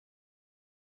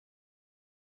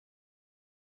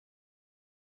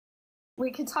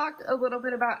we could talk a little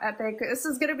bit about Epic. This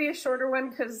is gonna be a shorter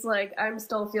one because like I'm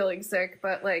still feeling sick,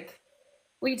 but like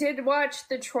we did watch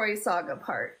the Troy Saga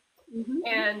part.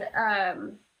 And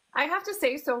I have to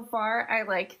say so far I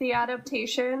like the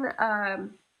adaptation.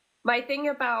 My thing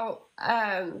about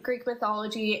Greek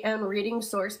mythology and reading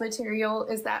source material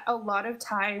is that a lot of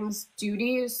times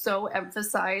duty is so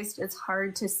emphasized it's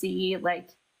hard to see like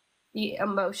the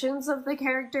emotions of the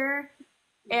character.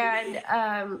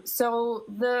 And so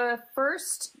the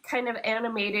first kind of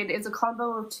animated is a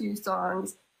combo of two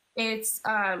songs. It's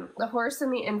The Horse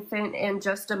and the Infant and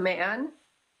Just a Man.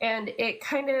 And it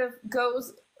kind of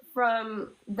goes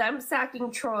from them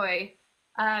sacking Troy,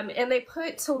 and they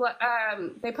put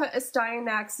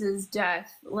Astyanax's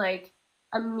death like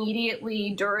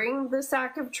immediately during the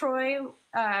sack of Troy,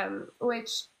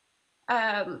 which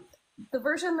the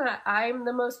version that I'm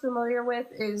the most familiar with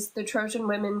is The Trojan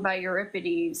Women by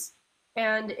Euripides.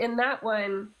 And in that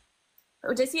one,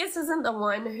 Odysseus isn't the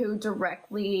one who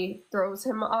directly throws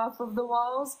him off of the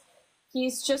walls.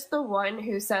 He's just the one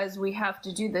who says we have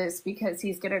to do this because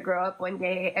he's going to grow up one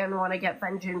day and want to get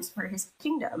vengeance for his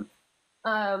kingdom.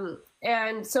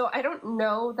 And so I don't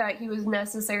know that he was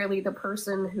necessarily the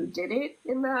person who did it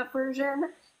in that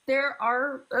version. There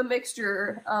are a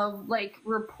mixture of like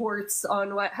reports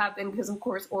on what happened because of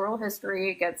course oral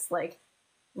history gets like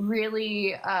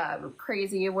really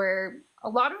crazy, where a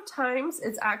lot of times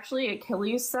it's actually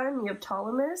Achilles' son,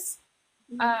 Neoptolemus.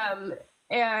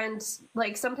 And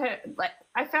like sometimes, like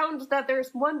I found that there's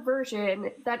one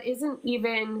version that isn't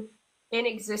even in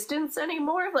existence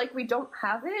anymore. Like we don't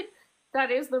have it. That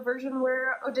is the version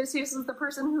where Odysseus is the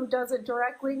person who does it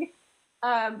directly.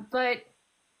 But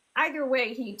either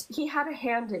way, he had a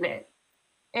hand in it.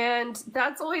 And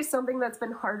that's always something that's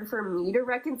been hard for me to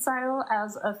reconcile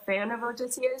as a fan of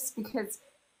Odysseus, because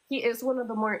he is one of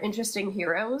the more interesting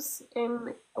heroes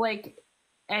in like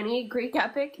any Greek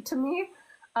epic to me.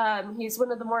 He's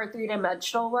one of the more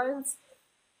three-dimensional ones.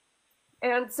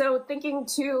 And so thinking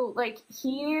too, like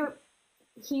he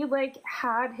like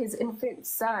had his infant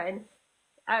son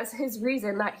as his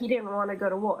reason that he didn't want to go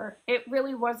to war. It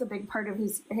really was a big part of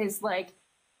his like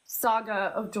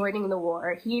saga of joining the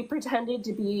war. He pretended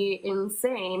to be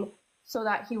insane so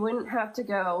that he wouldn't have to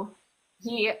go.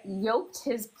 He yoked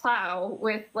his plow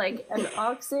with like an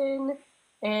oxen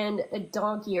and a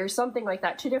donkey or something like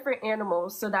that, two different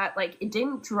animals, so that like it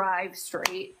didn't drive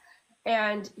straight.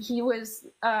 And he was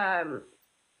I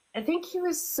think he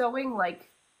was sowing like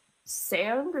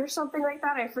sand or something like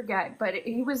that, I forget, but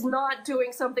he was not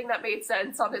doing something that made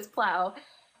sense on his plow.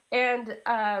 And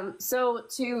so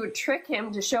to trick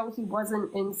him to show he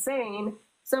wasn't insane,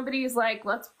 somebody's like,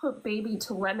 let's put baby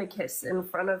Telemachus in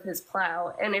front of his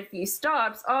plow, and if he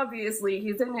stops, obviously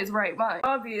he's in his right mind.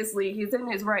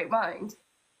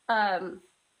 And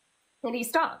he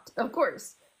stopped, of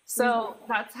course. So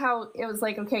that's how it was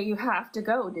like, okay, you have to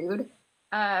go, dude.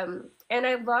 And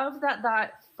I love that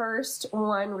that first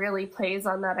one really plays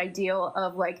on that ideal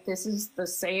of like, this is the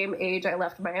same age I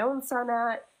left my own son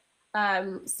at.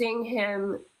 Seeing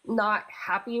him not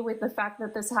happy with the fact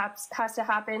that this has to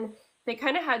happen. They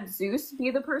kind of had Zeus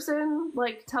be the person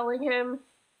like telling him,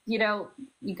 you know,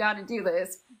 you got to do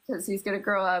this because he's going to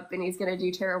grow up and he's going to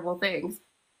do terrible things.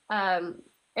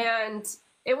 And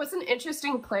it was an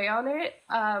interesting play on it.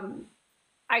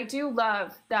 I do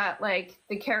love that, like,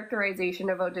 the characterization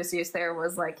of Odysseus there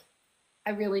was like, I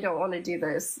really don't want to do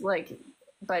this, like,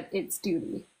 but it's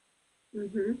duty.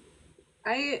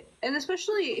 And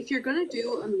especially if you're going to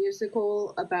do a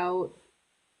musical about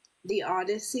the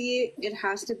Odyssey, it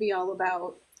has to be all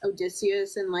about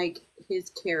Odysseus and like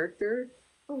his character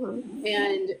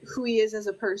and who he is as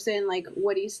a person, like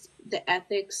what he's, the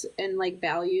ethics and like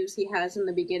values he has in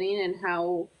the beginning, and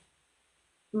how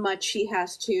much he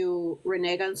has to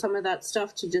renege on some of that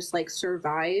stuff to just like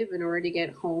survive in order to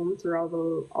get home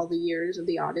through all the years of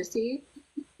the Odyssey.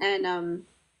 And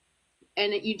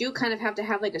you do kind of have to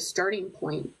have like a starting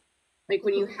point. Like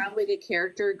when you have like a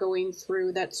character going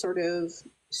through that sort of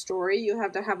story, you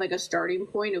have to have like a starting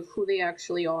point of who they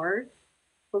actually are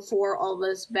before all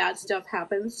this bad stuff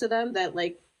happens to them that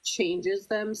like changes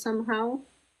them somehow.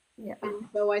 Yeah. And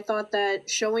so I thought that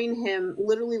showing him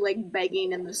literally like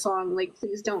begging in the song, like,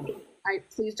 please don't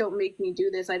make me do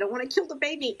this. I don't want to kill the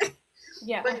baby.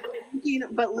 Yeah.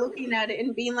 But looking at it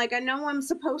and being like, I know I'm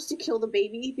supposed to kill the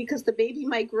baby because the baby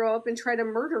might grow up and try to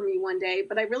murder me one day,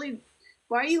 but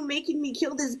why are you making me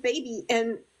kill this baby?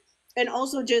 And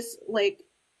also just like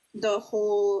the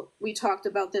whole, we talked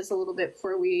about this a little bit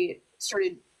before we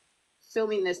started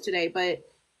filming this today, but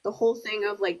the whole thing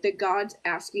of like the gods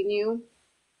asking you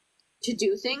to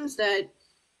do things that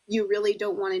you really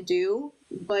don't want to do,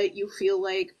 but you feel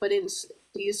like, but in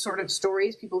these sort of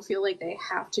stories, people feel like they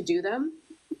have to do them.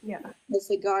 Yeah. Because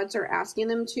the gods are asking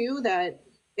them to. That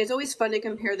it's always fun to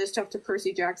compare this stuff to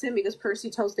Percy Jackson, because Percy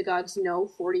tells the gods no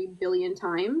 40 billion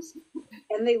times.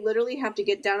 And they literally have to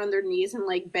get down on their knees and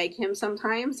like beg him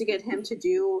sometimes to get him to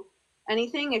do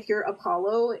anything. If you're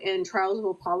Apollo in Trials of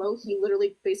Apollo, he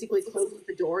literally basically closes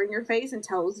the door in your face and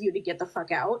tells you to get the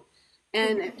fuck out.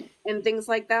 And things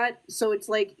like that. So it's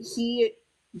like he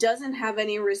doesn't have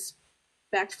any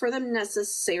respect for them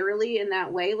necessarily in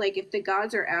that way. Like if the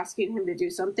gods are asking him to do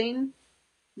something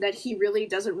that he really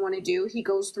doesn't want to do, he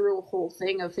goes through a whole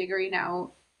thing of figuring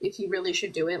out if he really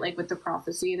should do it, like with the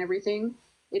prophecy and everything.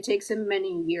 It takes him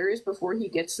many years before he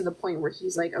gets to the point where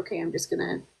he's like, okay, I'm just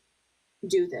gonna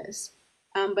do this.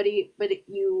 But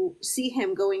you see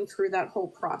him going through that whole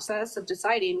process of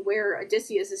deciding, where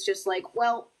Odysseus is just like,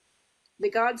 well, the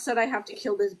god said I have to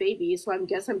kill this baby, so I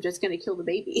guess I'm just going to kill the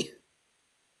baby.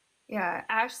 Yeah,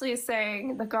 Ashley is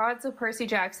saying the gods of Percy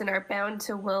Jackson are bound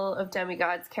to will of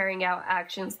demigods, carrying out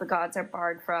actions the gods are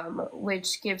barred from,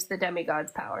 which gives the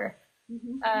demigods power.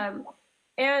 Mm-hmm.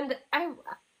 And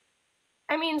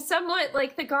I mean, somewhat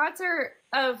like the gods are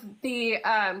of the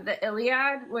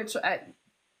Iliad, which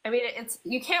I mean, it's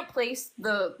you can't place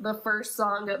the first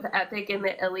song of the epic in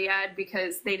the Iliad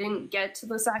because they didn't get to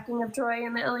the sacking of Troy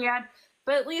in the Iliad.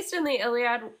 But at least in the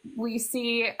Iliad, we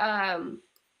see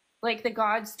like the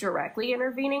gods directly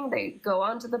intervening. They go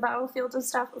onto the battlefield and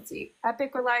stuff. Let's see.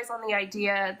 Epic relies on the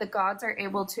idea the gods are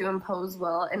able to impose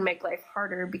will and make life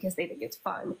harder because they think it's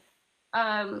fun.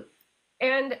 And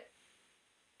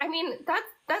I mean,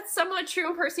 that's somewhat true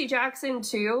in Percy Jackson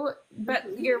too.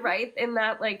 But you're right in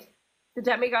that like the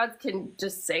demigods can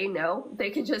just say no. They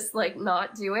can just like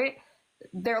not do it.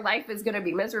 Their life is going to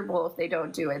be miserable if they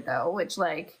don't do it though, which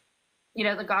like, you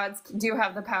know, the gods do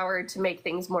have the power to make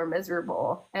things more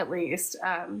miserable, at least.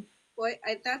 Well,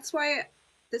 that's why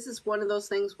this is one of those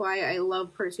things why I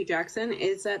love Percy Jackson,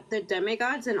 is that the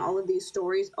demigods in all of these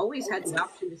stories always had the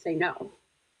option to say no.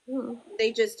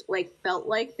 They just like felt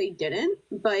like they didn't.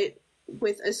 But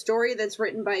with a story that's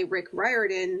written by Rick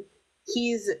Riordan,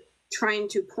 he's trying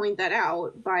to point that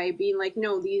out by being like,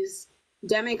 no, these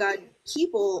demigod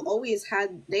people always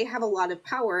they have a lot of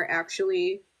power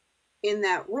actually in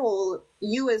that role.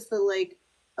 You as the like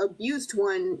abused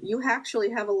one, you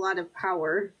actually have a lot of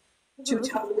power to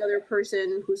tell the other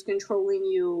person who's controlling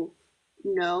you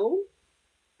no,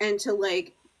 and to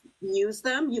like use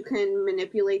them. You can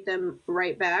manipulate them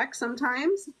right back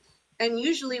sometimes. And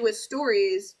usually with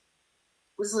stories,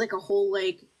 this is like a whole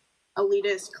like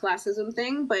elitist classism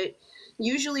thing, but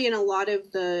usually in a lot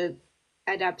of the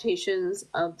adaptations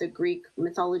of the Greek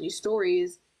mythology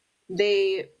stories,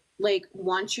 they like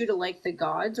want you to like the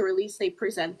gods, or at least they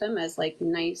present them as like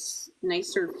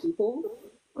nicer people.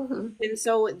 And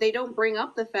so they don't bring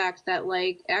up the fact that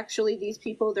like actually these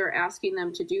people they're asking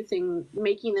them to do things,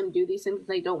 making them do these things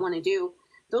they don't want to do.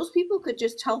 Those people could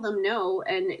just tell them no,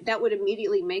 and that would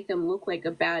immediately make them look like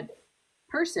a bad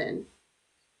person.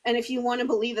 And if you want to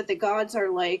believe that the gods are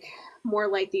like more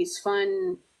like these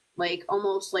fun, like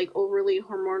almost like overly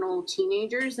hormonal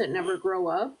teenagers that never grow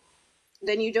up,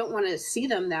 then you don't want to see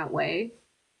them that way.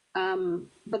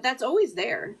 But that's always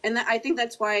there. And I think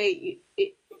that's why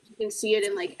you can see it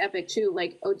in like Epic too.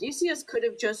 Like Odysseus could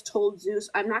have just told Zeus,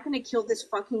 I'm not going to kill this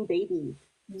fucking baby.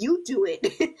 You do it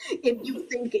if you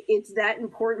think it's that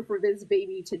important for this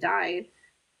baby to die.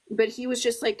 But he was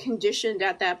just like conditioned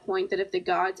at that point that if the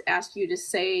gods ask you to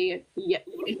say, yeah,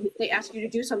 if they ask you to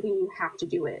do something, you have to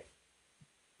do it.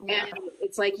 Yeah. And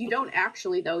it's like, you don't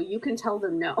actually though, you can tell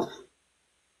them no.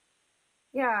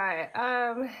 Yeah.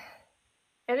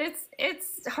 And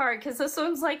it's hard because this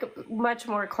one's like much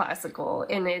more classical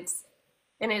in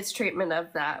its treatment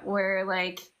of that, where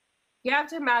like you have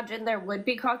to imagine there would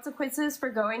be consequences for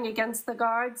going against the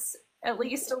gods, at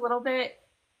least a little bit.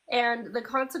 And the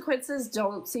consequences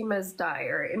don't seem as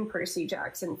dire in Percy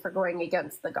Jackson for going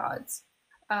against the gods.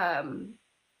 I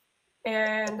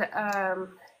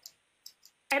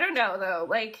don't know, though,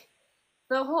 like,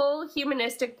 the whole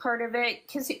humanistic part of it,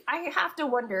 because I have to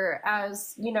wonder,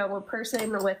 as, you know, a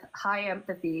person with high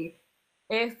empathy,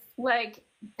 if, like,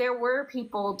 there were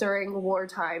people during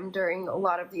wartime, during a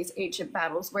lot of these ancient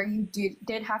battles, where you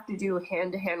did have to do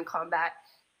hand-to-hand combat.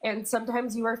 And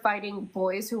sometimes you were fighting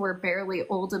boys who were barely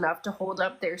old enough to hold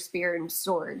up their spear and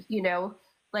sword, you know?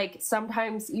 Like,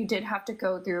 sometimes you did have to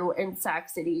go through and sack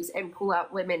cities and pull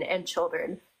out women and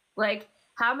children. Like,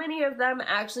 how many of them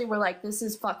actually were like, this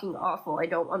is fucking awful, I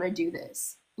don't want to do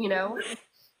this, you know?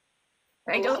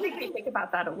 I don't think they think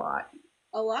about that a lot.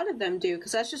 A lot of them do,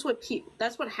 because that's just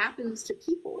that's what happens to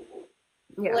people.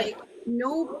 Yeah. Like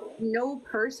no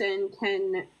person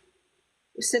can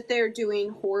sit there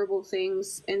doing horrible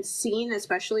things and seeing,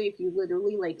 especially if you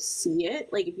literally like see it,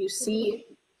 like if you see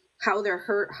how they're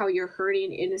hurt, how you're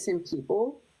hurting innocent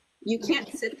people, you can't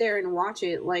sit there and watch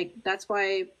it. Like that's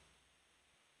why,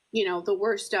 you know, the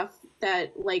worst stuff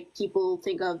that like people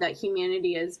think of that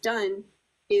humanity has done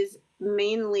is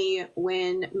mainly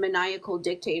when maniacal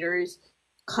dictators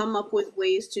come up with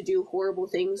ways to do horrible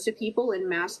things to people in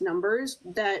mass numbers,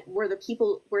 that where the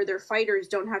people, where their fighters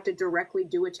don't have to directly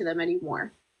do it to them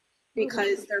anymore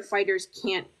because their fighters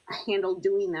can't handle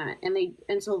doing that.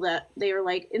 And so that they are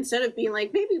like, instead of being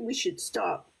like maybe we should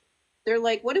stop, they're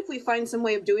like, what if we find some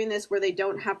way of doing this where they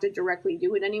don't have to directly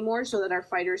do it anymore, so that our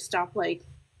fighters stop like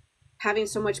having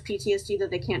so much PTSD that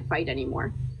they can't fight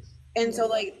anymore. And so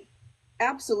like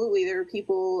absolutely there were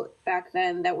people back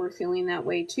then that were feeling that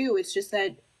way too. It's just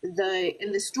that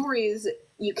in the stories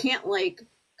you can't like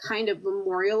kind of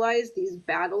memorialize these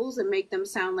battles and make them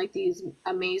sound like these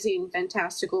amazing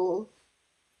fantastical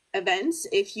events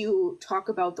if you talk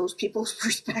about those people's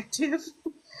perspective,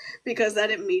 because that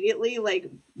immediately like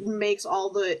makes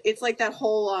all the, it's like that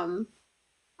whole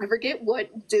I forget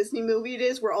what Disney movie it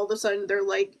is where all of a sudden they're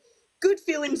like, good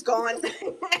feelings gone.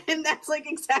 And that's like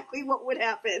exactly what would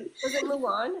happen. Was it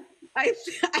Mulan?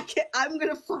 I'm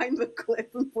gonna find the clip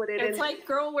and put it in. It's like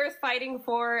girl worth fighting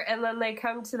for, and then they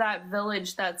come to that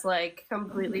village that's like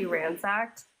completely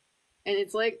ransacked. And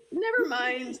it's like, never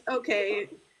mind, okay,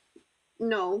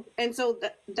 no. And so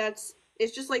that's,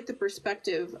 it's just like the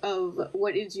perspective of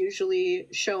what is usually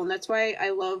shown. That's why I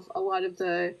love a lot of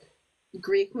the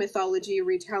Greek mythology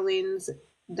retellings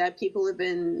that people have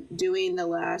been doing the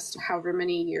last however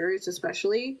many years,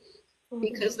 especially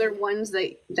because they're ones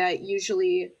that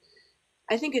usually,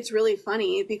 I think it's really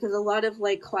funny because a lot of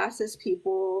like classes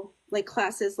people, like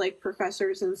classes like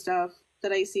professors and stuff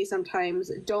that I see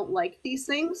sometimes don't like these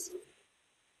things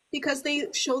because they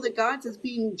show the gods as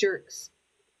being jerks.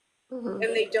 And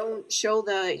they don't show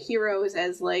the heroes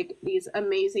as like these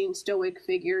amazing stoic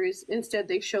figures. Instead,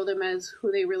 they show them as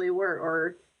who they really were,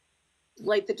 or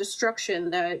like the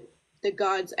destruction that the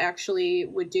gods actually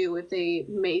would do if they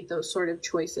made those sort of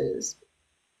choices.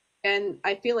 And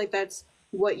I feel like that's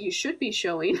what you should be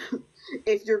showing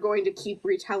if you're going to keep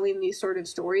retelling these sort of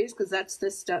stories, because that's the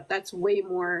stuff that's way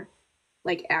more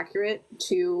like accurate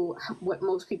to what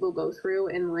most people go through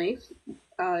in life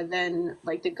than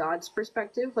like the god's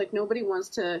perspective. Like nobody wants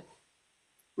to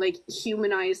like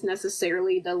humanize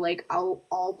necessarily the like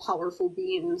all powerful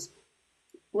beings,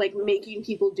 like making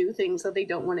people do things that they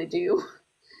don't want to do.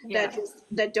 Yeah.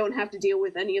 that don't have to deal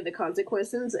with any of the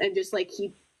consequences, and just like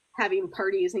keep having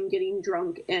parties and getting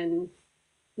drunk, and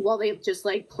while they just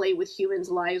like play with humans'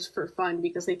 lives for fun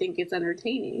because they think it's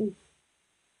entertaining.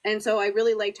 And so I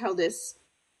really liked how this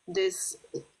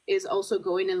is also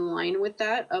going in line with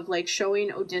that, of like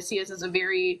showing Odysseus as a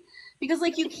very, because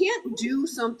like you can't do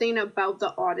something about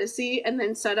the Odyssey and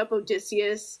then set up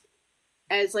Odysseus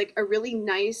as like a really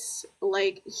nice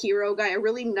like hero guy, a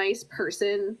really nice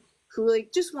person who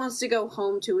like just wants to go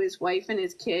home to his wife and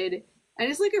his kid, and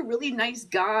is like a really nice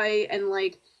guy. And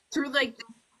like through like the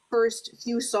first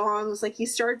few songs, like he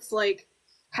starts like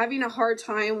having a hard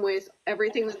time with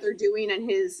everything that they're doing, and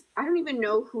his, I don't even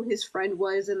know who his friend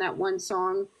was in that one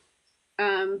song,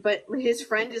 but his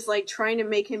friend is like trying to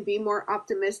make him be more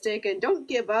optimistic and don't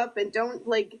give up and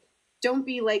don't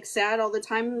be like sad all the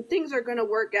time, things are going to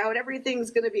work out,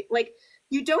 everything's going to be like,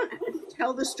 you don't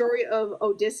tell the story of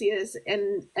Odysseus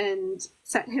and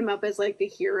set him up as like the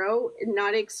hero,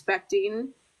 not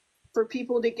expecting for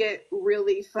people to get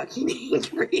really fucking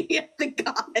angry at the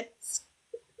gods.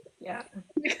 Yeah.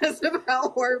 Because of how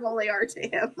horrible they are to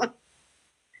him.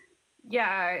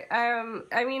 Yeah,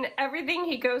 I mean, everything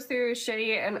he goes through is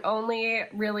shitty, and only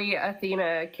really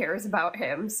Athena cares about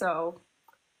him, so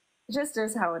it just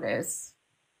is how it is.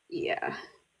 Yeah.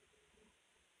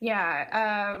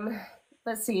 Yeah,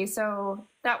 let's see, so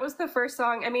that was the first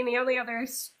song. I mean, the only other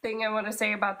thing I want to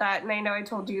say about that, and I know I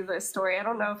told you this story, I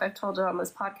don't know if I've told it on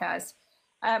this podcast,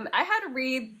 I had to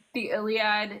read the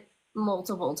Iliad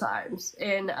multiple times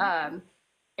in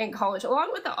college,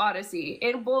 along with the Odyssey,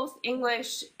 in both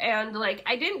English and like,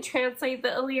 I didn't translate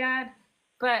the Iliad,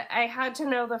 but I had to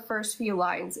know the first few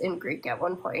lines in Greek at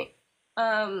one point.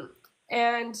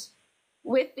 And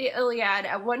with the Iliad,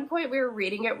 at one point we were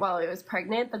reading it while I was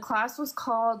pregnant. The class was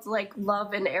called like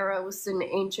Love and Eros in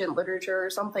Ancient Literature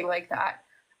or something like that.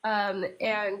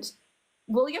 And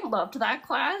William loved that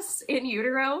class in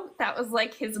utero. That was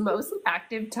like his most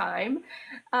active time.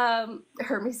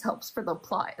 Hermes helps for the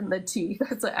plot and the tea.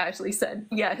 That's what Ashley said.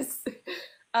 Yes.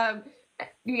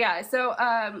 Yeah. So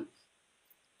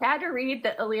had to read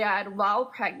the Iliad while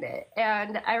pregnant.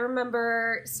 And I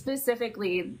remember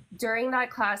specifically during that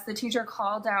class, the teacher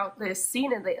called out this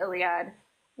scene in the Iliad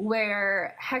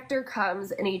where Hector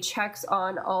comes and he checks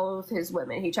on all of his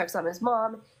women. He checks on his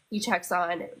mom, he checks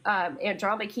on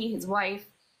Andromache, his wife,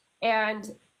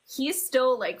 and he's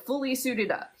still like fully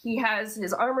suited up. He has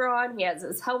his armor on, he has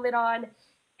his helmet on,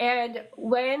 and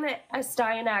when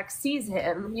Astyanax sees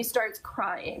him, he starts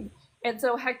crying. And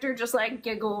so Hector just like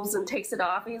giggles and takes it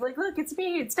off. And he's like, look, it's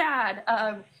me, it's Dad.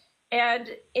 And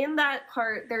in that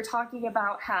part, they're talking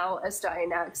about how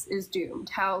Astyanax is doomed,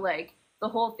 how like the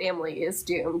whole family is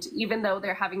doomed, even though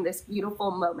they're having this beautiful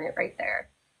moment right there.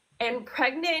 And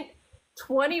pregnant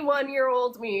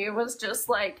 21-year-old me was just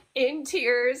like in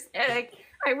tears. And like,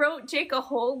 I wrote Jake a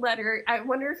whole letter. I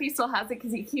wonder if he still has it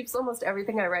because he keeps almost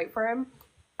everything I write for him.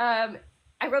 I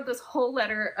wrote this whole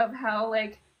letter of how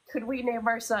like, could we name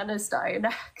our son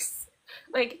Astyanax?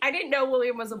 Like, I didn't know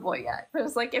William was a boy yet. I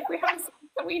was like, if we have son,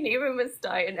 can we name him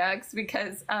Astyanax?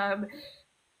 Because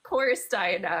poor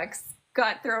Astyanax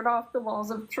got thrown off the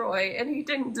walls of Troy and he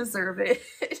didn't deserve it.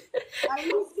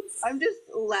 I'm just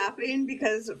laughing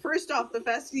because first off, the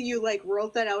fact that you like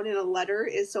wrote that out in a letter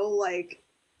is so like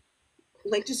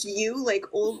just you, like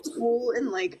old school, and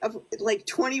like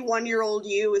 21-year-old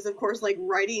you is of course like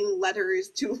writing letters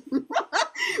to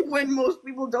when most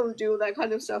people don't do that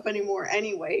kind of stuff anymore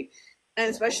anyway, and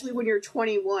especially when you're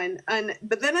 21.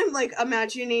 But then I'm like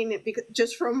imagining, because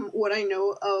just from what I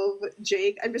know of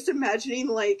Jake, I'm just imagining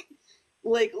like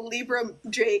Libra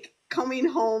Jake coming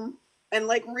home and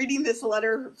like reading this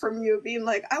letter from you being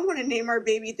like, I want to name our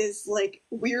baby this like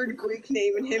weird Greek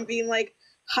name, and him being like,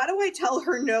 how do I tell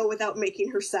her no without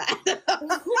making her sad?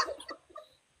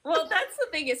 Well, that's the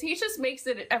thing, is he just makes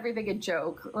it everything a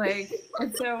joke. Like,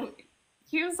 and so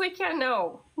he was like, yeah,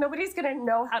 no, nobody's gonna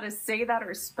know how to say that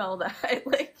or spell that.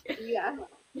 Like, yeah.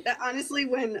 Honestly,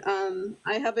 when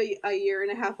I have a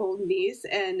 1.5-year-old niece,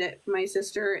 and my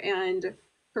sister and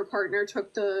her partner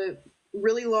took the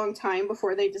really long time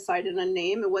before they decided a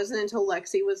name. It wasn't until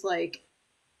Lexi was like,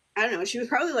 I don't know, she was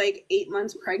probably like 8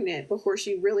 months pregnant before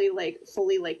she really like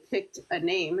fully like picked a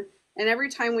name. And every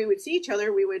time we would see each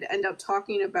other, we would end up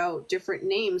talking about different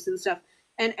names and stuff.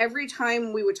 And every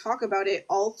time we would talk about it,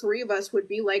 all three of us would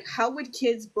be like, how would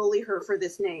kids bully her for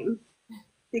this name?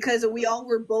 Because we all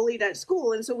were bullied at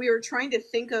school. And so we were trying to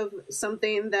think of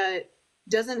something that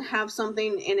doesn't have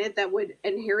something in it that would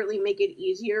inherently make it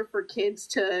easier for kids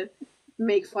to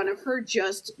make fun of her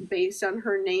just based on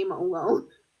her name alone.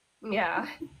 Yeah.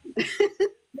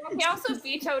 He also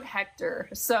vetoed Hector.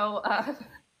 So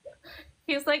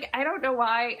he's like, I don't know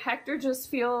why. Hector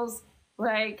just feels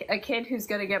like a kid who's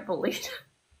going to get bullied.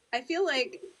 I feel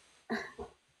like,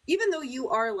 even though you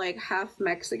are like half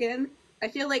Mexican, I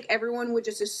feel like everyone would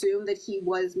just assume that he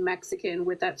was Mexican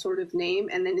with that sort of name.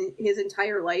 And then his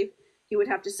entire life, he would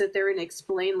have to sit there and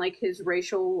explain like his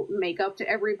racial makeup to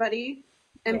everybody.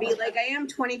 And be like, I am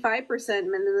 25%,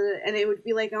 and it would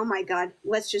be like, oh my God,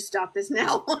 let's just stop this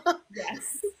now.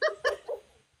 Yes.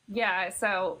 Yeah,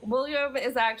 so William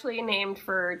is actually named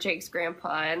for Jake's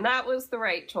grandpa, and that was the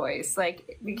right choice,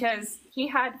 like, because he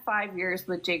had 5 years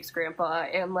with Jake's grandpa,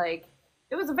 and like,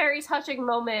 it was a very touching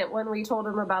moment when we told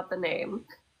him about the name.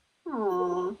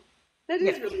 Aww, that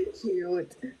is really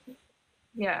cute.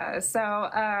 Yeah, so,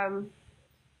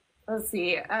 let's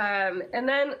see, and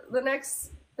then the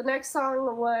next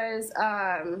song was,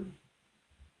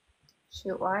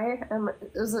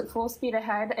 is it Full Speed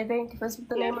Ahead, I think was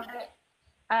the name of it.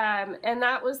 And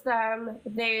that was them.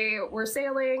 They were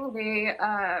sailing. They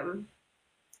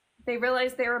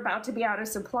realized they were about to be out of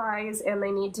supplies and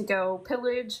they need to go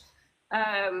pillage.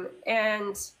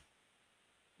 And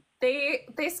they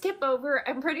skip over,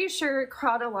 I'm pretty sure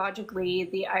chronologically,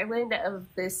 the island of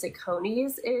the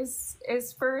Cicones is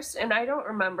first, and I don't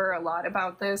remember a lot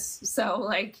about this, so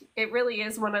like it really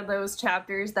is one of those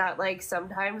chapters that like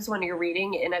sometimes when you're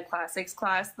reading in a classics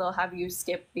class, they'll have you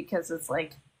skip because it's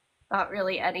like not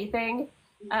really anything.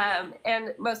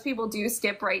 And most people do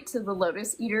skip right to the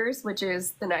Lotus Eaters, which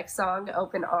is the next song,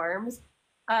 Open Arms.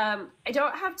 I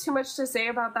don't have too much to say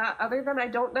about that other than I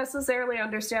don't necessarily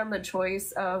understand the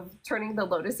choice of turning the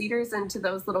Lotus Eaters into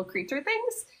those little creature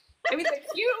things. I mean, they're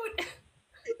cute.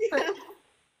 But,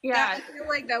 yeah. I feel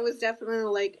like that was definitely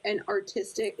like an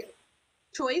artistic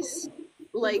choice.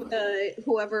 Like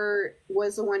whoever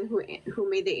was the one who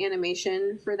made the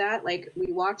animation for that, like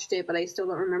we watched it, but I still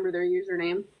don't remember their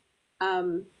username.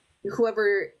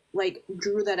 Whoever like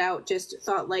drew that out just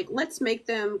thought like, let's make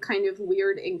them kind of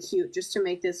weird and cute just to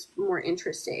make this more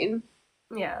interesting.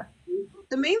 Yeah.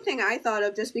 The main thing I thought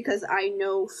of, just because I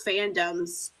know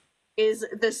fandoms is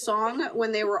the song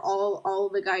when they were all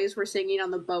the guys were singing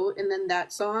on the boat, and then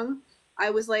that song. I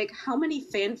was like, how many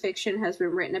fan fiction has been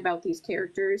written about these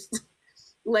characters?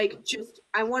 Like, just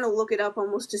I want to look it up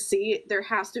almost to see. There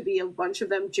has to be a bunch of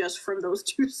them just from those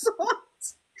two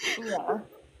songs. Yeah.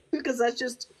 Because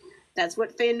that's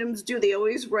what fandoms do. They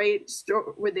always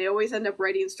where they always end up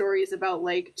writing stories about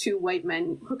like two white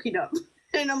men hooking up.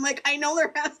 And I'm like, I know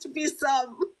there has to be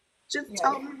some. Just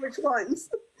tell me which ones.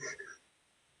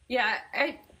 Yeah,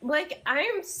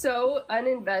 I'm so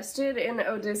uninvested in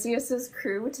Odysseus's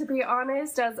crew, to be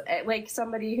honest, as like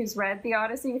somebody who's read the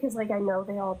Odyssey, because like I know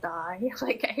they all die.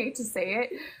 Like, I hate to say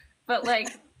it, but like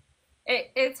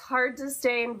it's hard to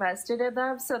stay invested in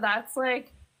them. So that's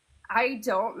like, I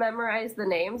don't memorize the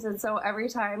names, and so every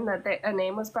time that a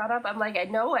name was brought up, I'm like, I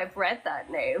know I've read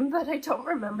that name, but I don't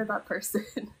remember that person.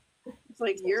 It's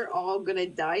like, you're all gonna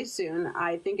die soon.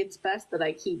 I think it's best that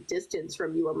I keep distance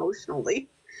from you emotionally.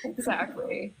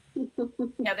 Exactly.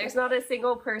 Yeah, there's not a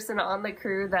single person on the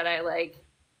crew that I like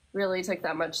really took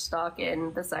that much stock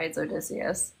in besides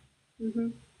Odysseus. Mm-hmm.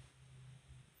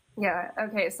 Yeah,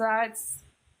 okay, so that's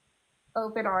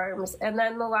Open Arms. And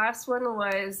then the last one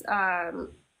was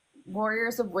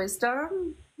Warriors of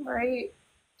Wisdom, right?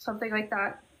 Something like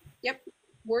that. Yep.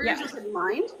 Warriors of the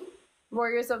Mind?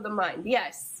 Warriors of the Mind,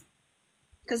 yes.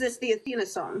 Because it's the Athena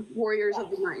song, Warriors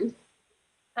of the Mind.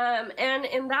 And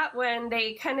in that one,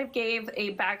 they kind of gave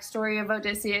a backstory of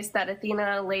Odysseus, that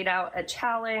Athena laid out a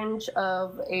challenge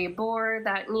of a boar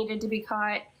that needed to be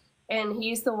caught, and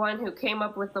he's the one who came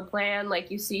up with the plan. Like,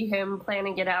 you see him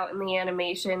planning it out in the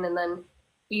animation, and then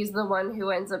he's the one who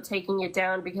ends up taking it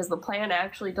down because the plan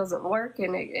actually doesn't work,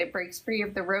 and it breaks free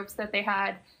of the ropes that they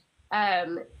had.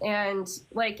 And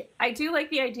like, I do like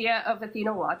the idea of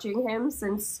Athena watching him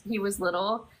since he was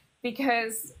little,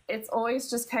 because it's always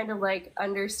just kind of like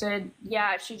understood,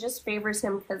 yeah, she just favors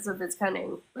him because of his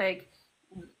cunning. Like,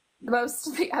 most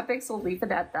of the epics will leave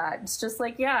it at that. It's just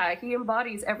like, yeah, he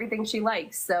embodies everything she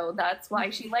likes, so that's why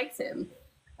she likes him.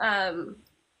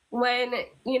 When,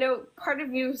 you know, part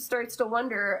of you starts to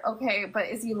wonder, okay, but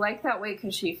is he like that way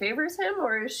because she favors him,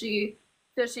 or does she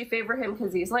favor him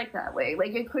because he's like that way?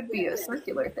 Like, it could be a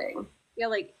circular thing. Yeah,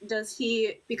 like, does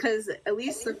he, because at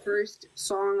least the first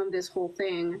song of this whole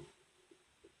thing,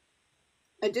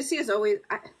 Odysseus always,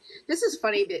 this is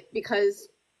funny because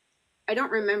I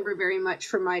don't remember very much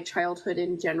from my childhood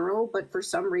in general, but for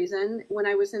some reason, when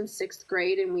I was in 6th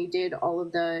grade and we did all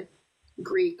of the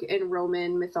Greek and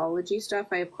Roman mythology stuff,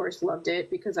 I of course loved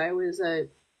it because I was a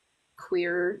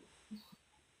queer,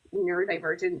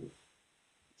 neurodivergent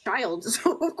child,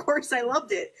 so of course I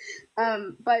loved it.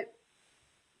 But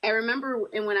I remember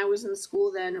when I was in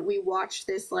school then, we watched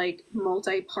this like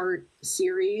multi-part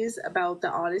series about the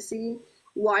Odyssey.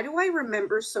 Why do I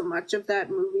remember so much of that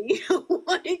movie?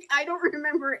 Like, I don't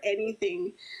remember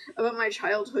anything about my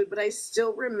childhood, but I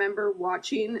still remember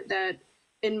watching that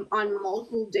on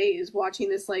multiple days, watching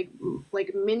this like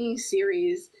mini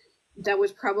series that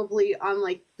was probably on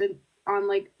like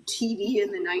TV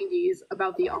in the 90s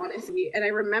about the Odyssey. And I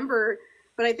remember,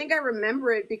 but I think I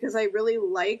remember it because I really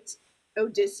liked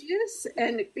Odysseus,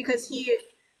 and because he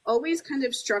always kind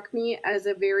of struck me as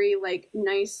a very like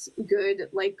nice, good,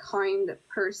 like kind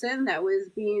person that was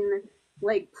being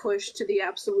like pushed to the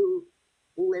absolute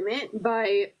limit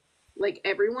by like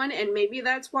everyone. And maybe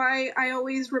that's why I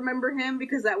always remember him,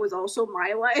 because that was also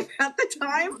my life at the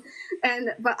time.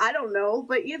 But I don't know,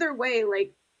 but either way,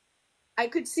 like, I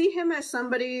could see him as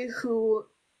somebody who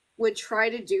would try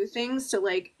to do things to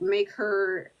like make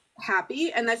her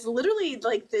happy. And that's literally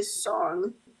like this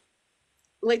song,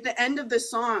 like the end of the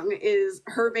song is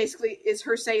her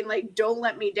saying like, don't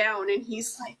let me down, and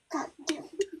he's like, god damn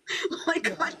it.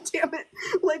 Like, god damn it,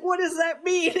 like, what does that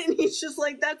mean? And he's just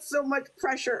like, that's so much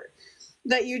pressure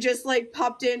that you just like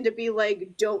popped in to be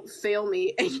like, don't fail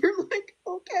me. And you're like,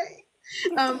 okay.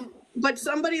 But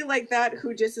somebody like that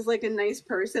who just is like a nice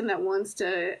person that wants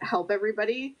to help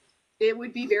everybody, it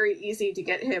would be very easy to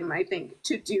get him, I think,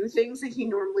 to do things that he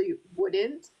normally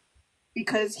wouldn't,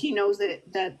 because he knows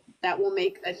that will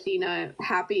make Athena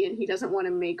happy, and he doesn't want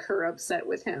to make her upset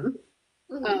with him.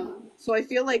 Mm-hmm. So I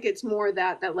feel like it's more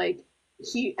that like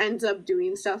he ends up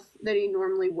doing stuff that he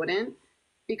normally wouldn't,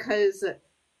 because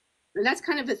that's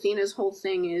kind of Athena's whole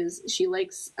thing is she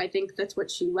likes, I think that's what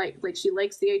she likes. Like, she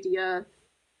likes the idea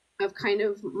of kind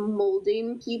of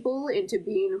molding people into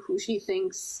being who she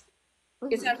thinks.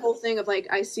 Mm-hmm. It's that whole thing of like,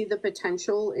 I see the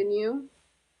potential in you.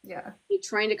 Yeah.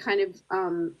 Trying to kind of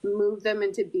move them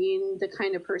into being the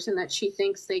kind of person that she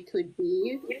thinks they could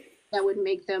be, that would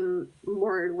make them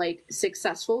more like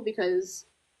successful, because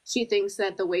she thinks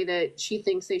that the way that she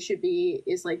thinks they should be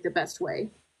is like the best way.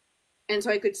 And so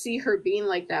I could see her being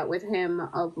like that with him,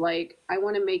 of like, I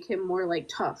want to make him more like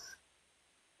tough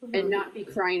and not be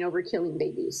crying over killing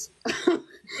babies.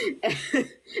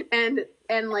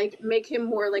 and like make him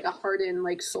more like a hardened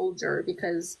like soldier,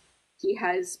 because he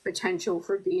has potential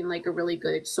for being like a really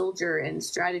good soldier and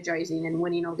strategizing and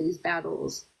winning all these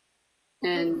battles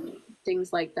and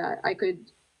things like that. I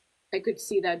could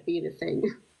see that being a thing.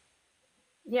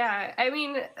 Yeah, I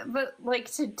mean, but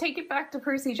like to take it back to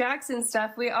Percy Jackson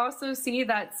stuff, we also see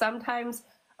that sometimes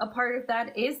a part of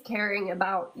that is caring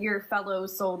about your fellow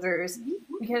soldiers,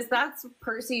 because that's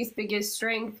Percy's biggest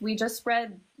strength. We just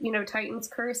read, Titan's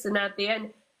Curse, and at the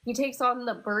end, he takes on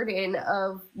the burden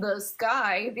of the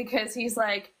sky because he's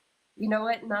like, you know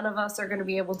what, none of us are going to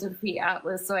be able to defeat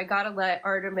Atlas, so I gotta let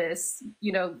Artemis,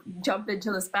 jump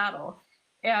into this battle.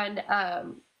 And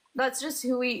that's just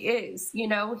who he is.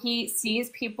 He sees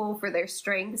people for their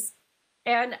strengths.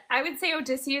 And I would say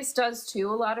Odysseus does too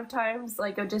a lot of times.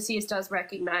 Like, Odysseus does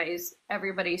recognize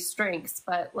everybody's strengths,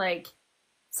 but like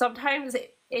sometimes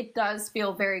it does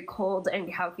feel very cold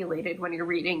and calculated when you're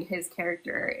reading his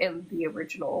character in the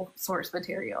original source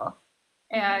material.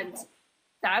 And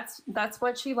that's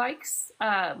what she likes.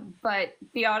 But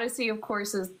the Odyssey, of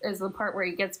course, is the part where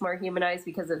he gets more humanized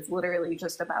because it's literally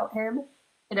just about him.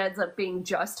 It ends up being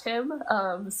just him.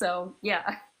 So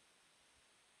yeah.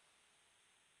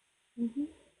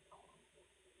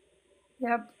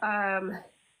 Yep.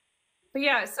 But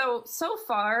yeah, so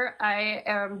far I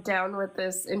am down with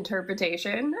this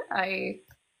interpretation. I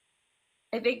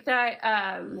think that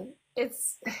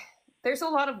it's there's a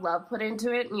lot of love put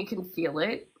into it, and you can feel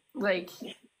it. Like,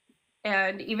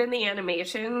 and even the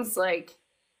animations, like,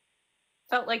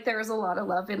 felt like there was a lot of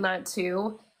love in that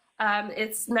too.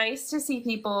 It's nice to see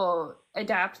people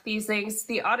adapt these things.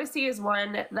 The Odyssey is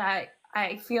one that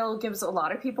I feel gives a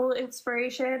lot of people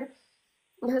inspiration.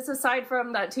 Because aside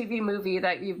from that TV movie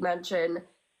that you've mentioned,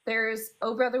 there's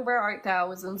Oh Brother, Where Art Thou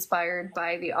was inspired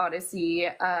by the Odyssey.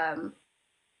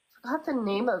 Forgot the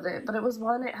name of it, but it was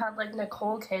one that had like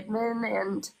Nicole Kidman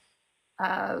and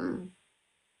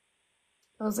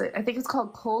what was it? I think it's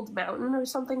called Cold Mountain or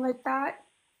something like that.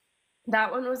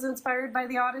 That one was inspired by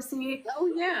the Odyssey.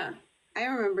 Oh yeah,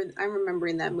 I'm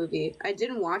remembering that movie. I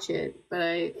didn't watch it,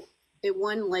 but it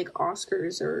won like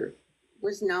Oscars or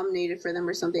was nominated for them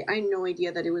or something. I had no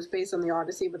idea that it was based on the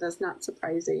Odyssey, but that's not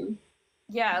surprising.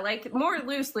 Yeah, like more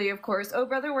loosely, of course. Oh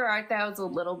Brother, Where Art Thou is a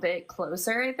little bit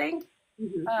closer, I think.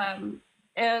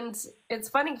 And it's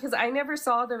funny because I never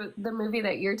saw the movie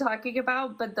that you're talking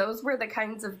about, but those were the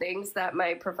kinds of things that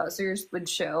my professors would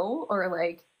show or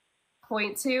like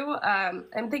point to.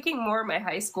 I'm thinking more my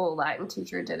high school Latin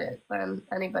teacher did it than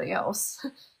anybody else.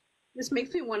 This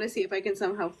makes me want to see if I can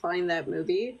somehow find that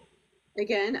movie.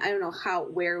 Again, I don't know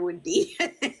where it would be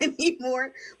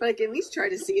anymore, but I can at least try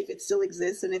to see if it still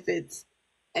exists and if it's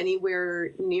anywhere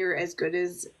near as good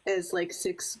as like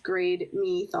sixth grade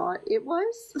me thought it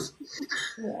was.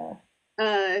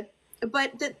 Yeah.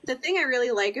 But the thing I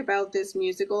really like about this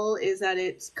musical is that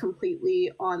it's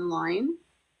completely online,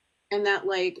 and that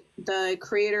like the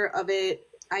creator of it,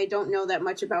 I don't know that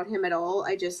much about him at all.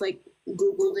 I just like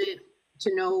Googled it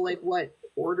to know like what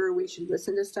order we should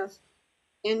listen to stuff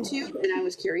into, and I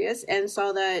was curious and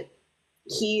saw that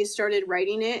he started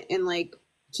writing it in like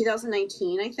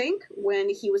 2019, I think, when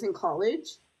he was in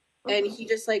college. And he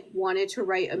just like wanted to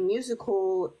write a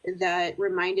musical that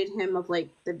reminded him of like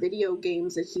the video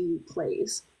games that he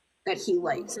plays, that he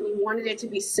likes, and he wanted it to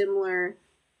be similar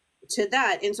to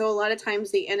that. And so a lot of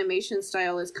times the animation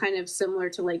style is kind of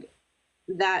similar to like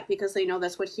that because they know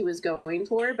that's what he was going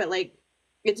for, but like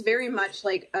it's very much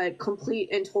like a complete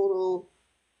and total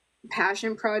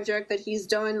passion project that he's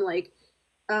done. Like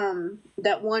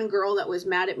that one girl that was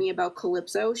mad at me about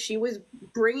Calypso, she was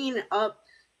bringing up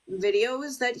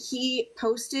videos that he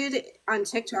posted on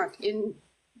TikTok in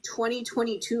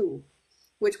 2022,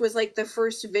 which was like the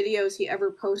first videos he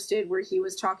ever posted where he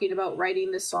was talking about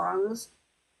writing the songs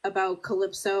about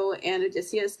Calypso and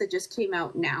Odysseus that just came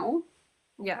out now.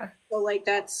 Yeah. So like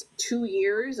that's 2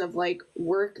 years of like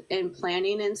work and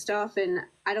planning and stuff, and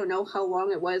I don't know how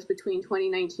long it was between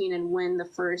 2019 and when the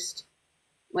first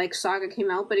like Saga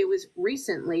came out, but it was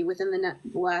recently within the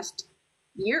last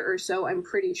year or so, I'm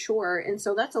pretty sure. And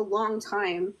so that's a long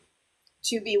time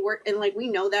to be and like we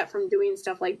know that from doing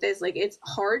stuff like this. Like it's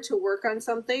hard to work on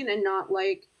something and not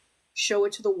like show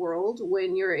it to the world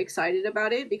when you're excited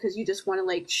about it because you just want to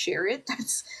like share it.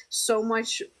 That's so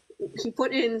much, he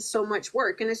put in so much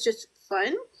work, and it's just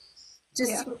fun to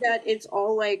see that it's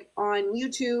all like on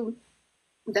YouTube,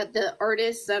 that the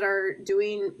artists that are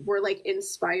doing were like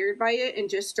inspired by it and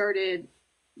just started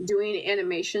doing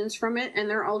animations from it, and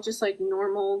they're all just like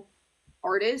normal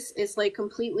artists is like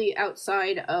completely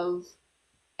outside of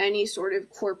any sort of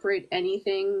corporate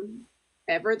anything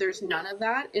ever. There's none of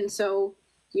that. And so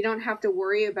you don't have to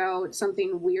worry about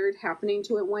something weird happening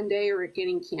to it one day or it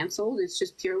getting canceled. It's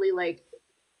just purely like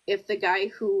if the guy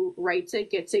who writes it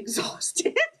gets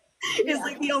exhausted is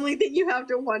like the only thing you have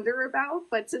to wonder about.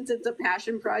 But since it's a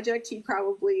passion project, he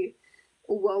probably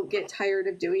won't get tired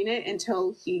of doing it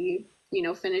until he, you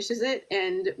know, finishes it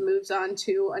and moves on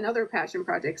to another passion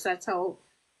project. So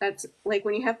that's like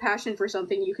when you have passion for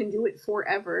something, you can do it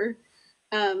forever.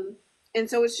 And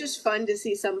so it's just fun to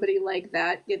see somebody like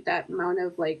that get that amount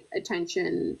of like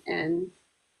attention and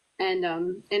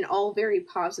all very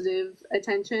positive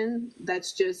attention.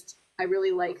 That's just, I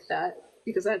really like that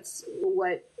because that's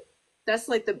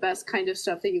like the best kind of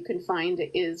stuff that you can find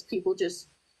is people just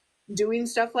doing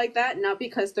stuff like that, not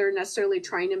because they're necessarily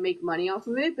trying to make money off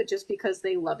of it, but just because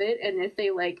they love it. And if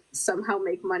they like somehow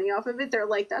make money off of it, they're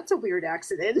like, that's a weird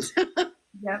accident.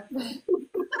 Yep.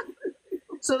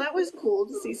 So that was cool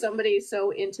to see somebody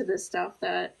so into this stuff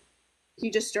that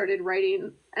he just started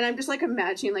writing. And I'm just like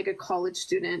imagining like a college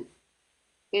student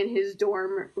in his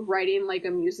dorm writing like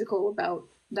a musical about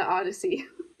the Odyssey.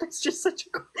 That's just such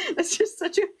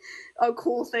a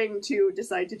cool thing to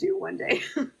decide to do one day.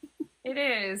 It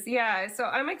is, yeah. So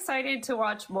I'm excited to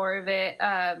watch more of it,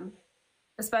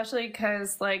 especially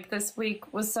because like this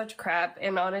week was such crap.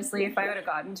 And honestly, if I would have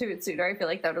gotten to it sooner, I feel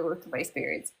like that would have lifted my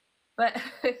spirits. But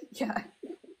yeah.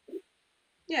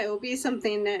 Yeah, it will be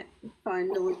something that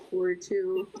fun to look forward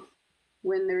to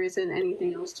when there isn't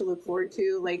anything else to look forward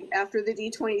to. Like after the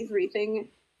D23 thing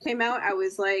came out, I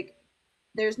was like,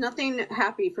 there's nothing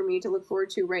happy for me to look forward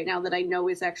to right now that I know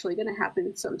is actually going to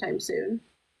happen sometime soon.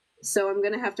 So I'm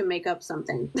going to have to make up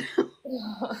something.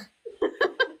 Yeah.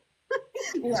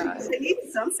 I need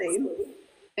something.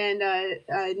 And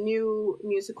a new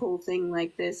musical thing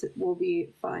like this will be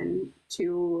fun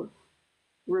to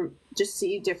just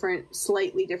see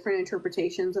slightly different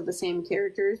interpretations of the same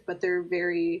characters, but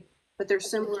they're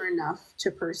similar enough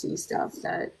to Percy stuff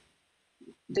that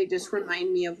they just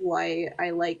remind me of why I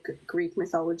like Greek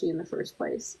mythology in the first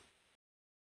place.